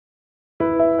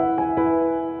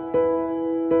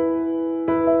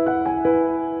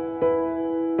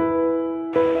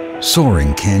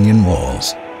soaring canyon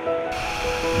walls,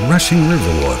 rushing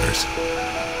river waters,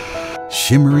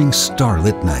 shimmering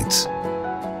starlit nights.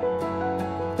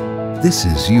 This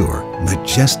is your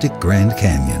majestic Grand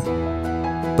Canyon,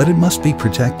 but it must be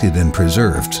protected and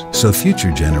preserved so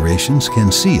future generations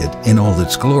can see it in all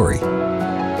its glory.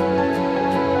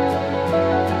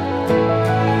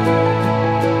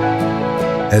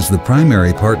 As the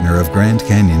primary partner of Grand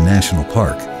Canyon National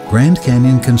Park, Grand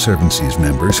Canyon Conservancy's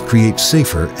members create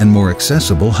safer and more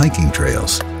accessible hiking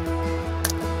trails.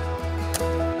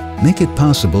 Make it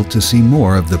possible to see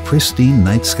more of the pristine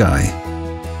night sky.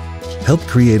 Help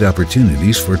create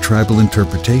opportunities for tribal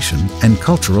interpretation and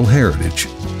cultural heritage.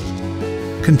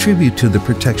 Contribute to the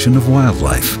protection of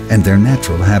wildlife and their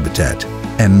natural habitat,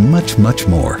 and much, much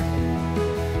more.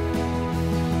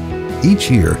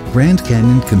 Each year, Grand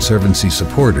Canyon Conservancy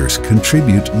supporters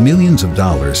contribute millions of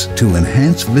dollars to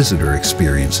enhance visitor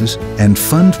experiences and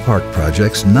fund park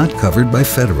projects not covered by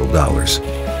federal dollars.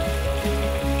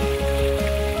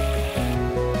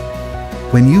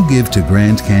 When you give to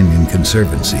Grand Canyon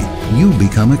Conservancy, you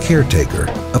become a caretaker,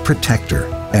 a protector,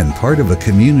 and part of a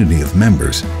community of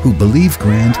members who believe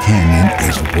Grand Canyon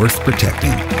is worth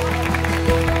protecting.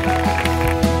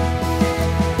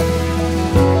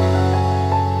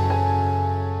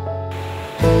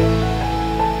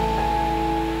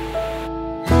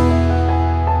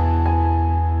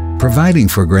 Providing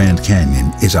for Grand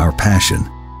Canyon is our passion.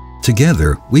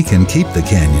 Together, we can keep the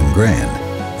canyon grand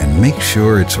and make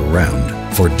sure it's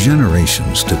around for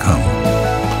generations to come.